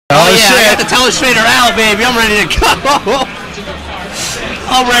yeah, shit. I got the telestrator out, baby. I'm ready to go.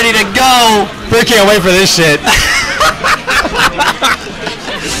 I'm ready to go. We can't wait for this shit.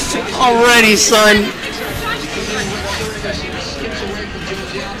 Already, son.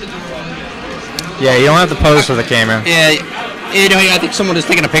 Yeah, you don't have to pose for the camera. Yeah, you know, I think someone is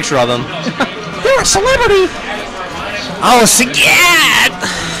taking a picture of him. You're a celebrity. Oh, Sagat!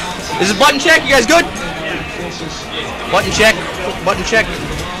 Is this button check? You guys good? Button check. Button check.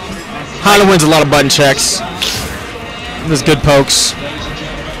 Honda wins a lot of button checks. There's good pokes.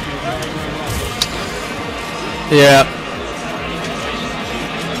 Yeah.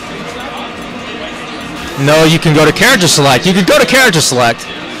 No, you can go to character select. You could go to character select.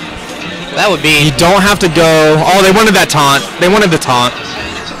 That would be. You don't have to go. Oh, they wanted that taunt. They wanted the taunt.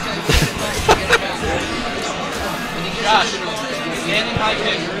 Josh,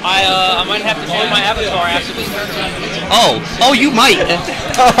 I might have to change my avatar after this tournament. Oh, you might.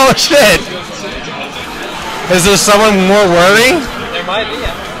 Oh shit! Is there someone more worthy? There might be.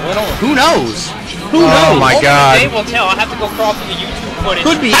 Who knows? Oh my god! They will tell. I'll have to go crawl through the YouTube footage.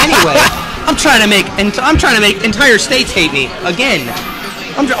 Could be anyway. I'm trying to make entire states hate me again.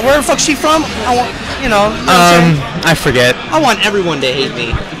 Where the fuck's she from? I want, you know. I forget. I want everyone to hate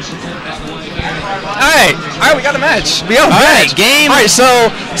me. All right, we got a match. We got a match. Game. All right, so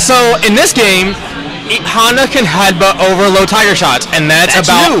in this game, Honda can headbutt over low tiger shots, and that's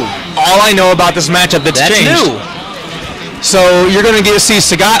about new. all I know about this matchup that's changed. New. So you're gonna get to see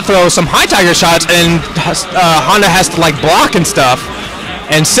Sagat throw some high tiger shots, and Honda has to like block and stuff,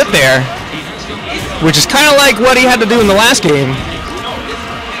 and sit there, which is kind of like what he had to do in the last game.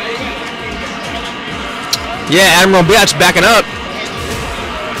 Yeah, Admiral Biotch backing up.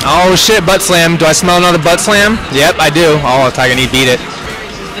 Oh shit, butt slam. Do I smell another butt slam? Yep, I do. Oh, Tiger Knee beat it.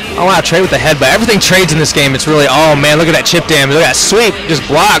 Oh wow, trade with the headbutt. Everything trades in this game. It's really, oh man, look at that chip damage. Look at that sweep. Just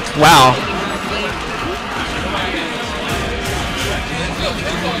blocked. Wow.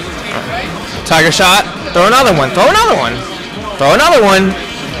 Tiger shot. Throw another one. Throw another one. Throw another one.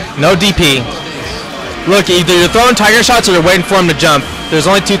 No DP. Look, either you're throwing tiger shots or you're waiting for him to jump. There's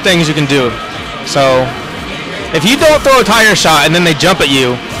only two things you can do. So, if you don't throw a tiger shot and then they jump at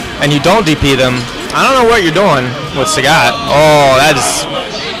you and you don't DP them, I don't know what you're doing with Sagat. Oh, that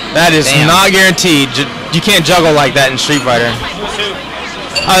is not guaranteed. You can't juggle like that in Street Fighter.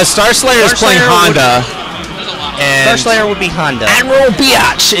 Slay3r is playing Honda. And Slay3r would be Honda. Admiral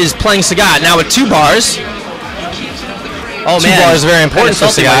Biotch is playing Sagat. Now with 2 bars. Oh man. 2 bars is very important for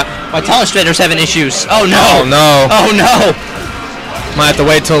Sagat. My telestrator's having issues. Oh no. Oh no. Oh no. Might have to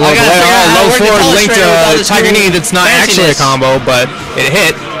wait till a little bit later. Low forward link to Tiger Knee. That's not actually a combo, but it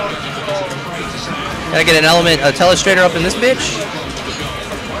hit. Gotta get an element, a telestrator up in this bitch.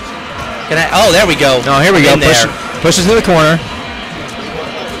 Can I? Oh, there we go. Oh, here we go. Pushes to the corner.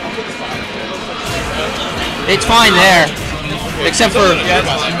 It's fine there, except for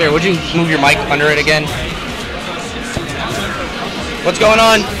here. Would you move your mic under it again? What's going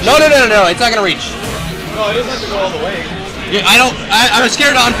on? No. It's not gonna reach. No, it doesn't have to go all the way. Yeah, I'm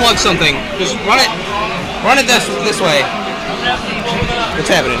scared to unplug something. Just run it this way. What's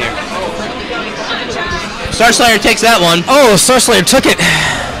happening here? Slay3r takes that one. Oh, Slay3r took it.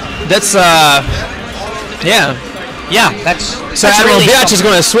 That's yeah. That's so Admiral Biotch is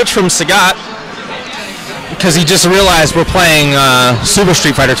going to switch from Sagat because he just realized we're playing Super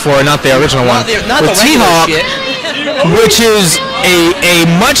Street Fighter 4, not the original one. Not with the regular shit. Which is a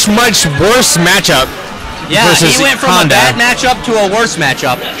much worse matchup. Yeah, he went from Honda. a bad matchup to a worse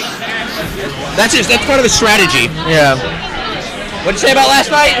matchup. That's part of his strategy. Yeah. What'd you say about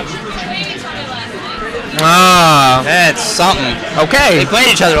last night? Ah. That's something. Okay. They played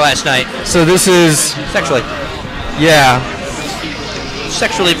each other last night. So this is sexually. Yeah.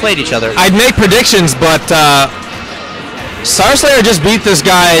 Sexually played each other. I'd make predictions, but Slay3r just beat this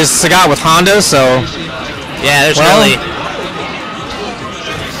guy's Sagat with Honda, so yeah, there's really.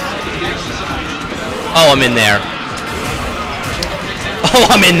 Oh, I'm in there. Oh,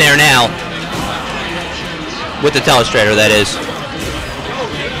 I'm in there now. With the telestrator, that is.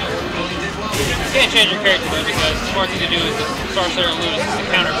 You can't change your character though, because the smart thing to do is the Slay3r lose to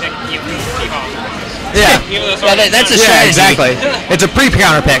counter pick you. Yeah. That's a strategy. Yeah, exactly. It's a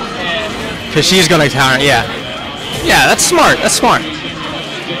pre-counter pick. Because she's going to counter, yeah. Yeah, that's smart. That's smart.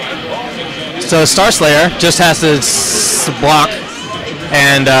 So Slay3r just has to block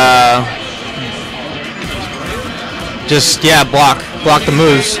and block the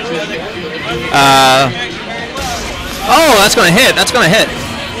moves. Oh, that's gonna hit. That's gonna hit.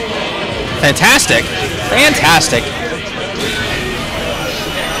 Fantastic. Fantastic.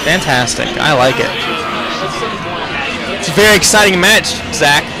 Fantastic. I like it. It's a very exciting match,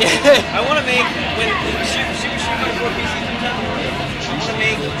 Zach. I want to make when Super Street Fighter 4 PC comes out. I want to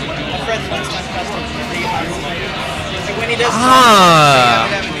make a Fred Flintstone custom. When he does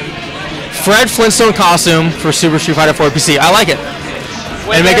Fred Flintstone costume for Super Street Fighter 4 PC. I like it.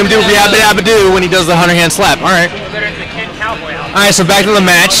 And make him do yabba dabba do when he does the 100-hand slap. All right. All right, so back to the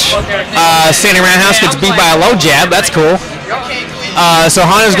match. Standing Roundhouse gets beat by a low jab. That's cool. So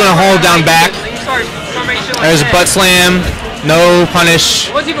Honda's going to hold down back. There's a butt slam. No punish.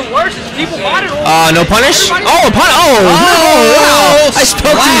 What's even worse is people bought it. No punish? Oh, a punish. Oh, no. Wow. I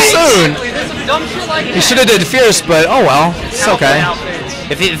spoke too soon. He should have did fierce, but oh well. It's okay.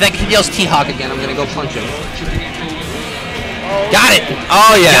 If he yells T-Hawk again, I'm going to go punch him. Got it.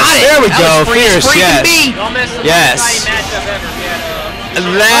 Oh, yes. There we go. Fierce, yes. Yes.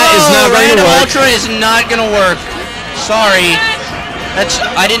 That is not going to work. Ultra is not going to work. Sorry.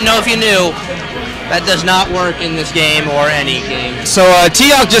 I didn't know if you knew. That does not work in this game or any game. So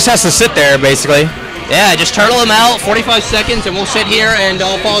T-Hawk just has to sit there, basically. Yeah, just turtle him out, 45 seconds, and we'll sit here and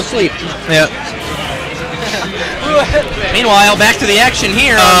I'll fall asleep. Yep. Meanwhile, back to the action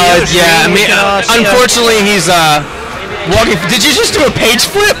here. Yeah, unfortunately, he's walking. Did you just do a page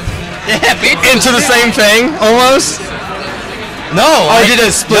flip? Yeah, into the same thing, almost? No. Oh, I did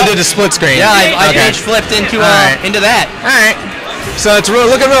a split screen. Yeah, I page flipped into that. All right. So it's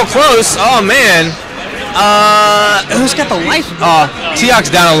looking real close. Oh man. Who's got the life? T-Hawk's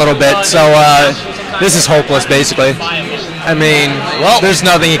down a little bit, so this is hopeless, basically. I mean, well, there's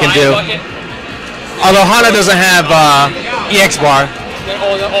nothing you can do. Although Hana doesn't have EX bar.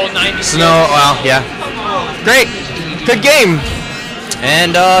 So no, well, yeah. Great. Good game.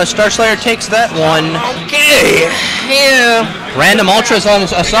 And Slay3r takes that one. Okay. Yeah. Random ultras on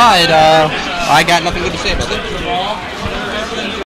aside, I got nothing good to say about it.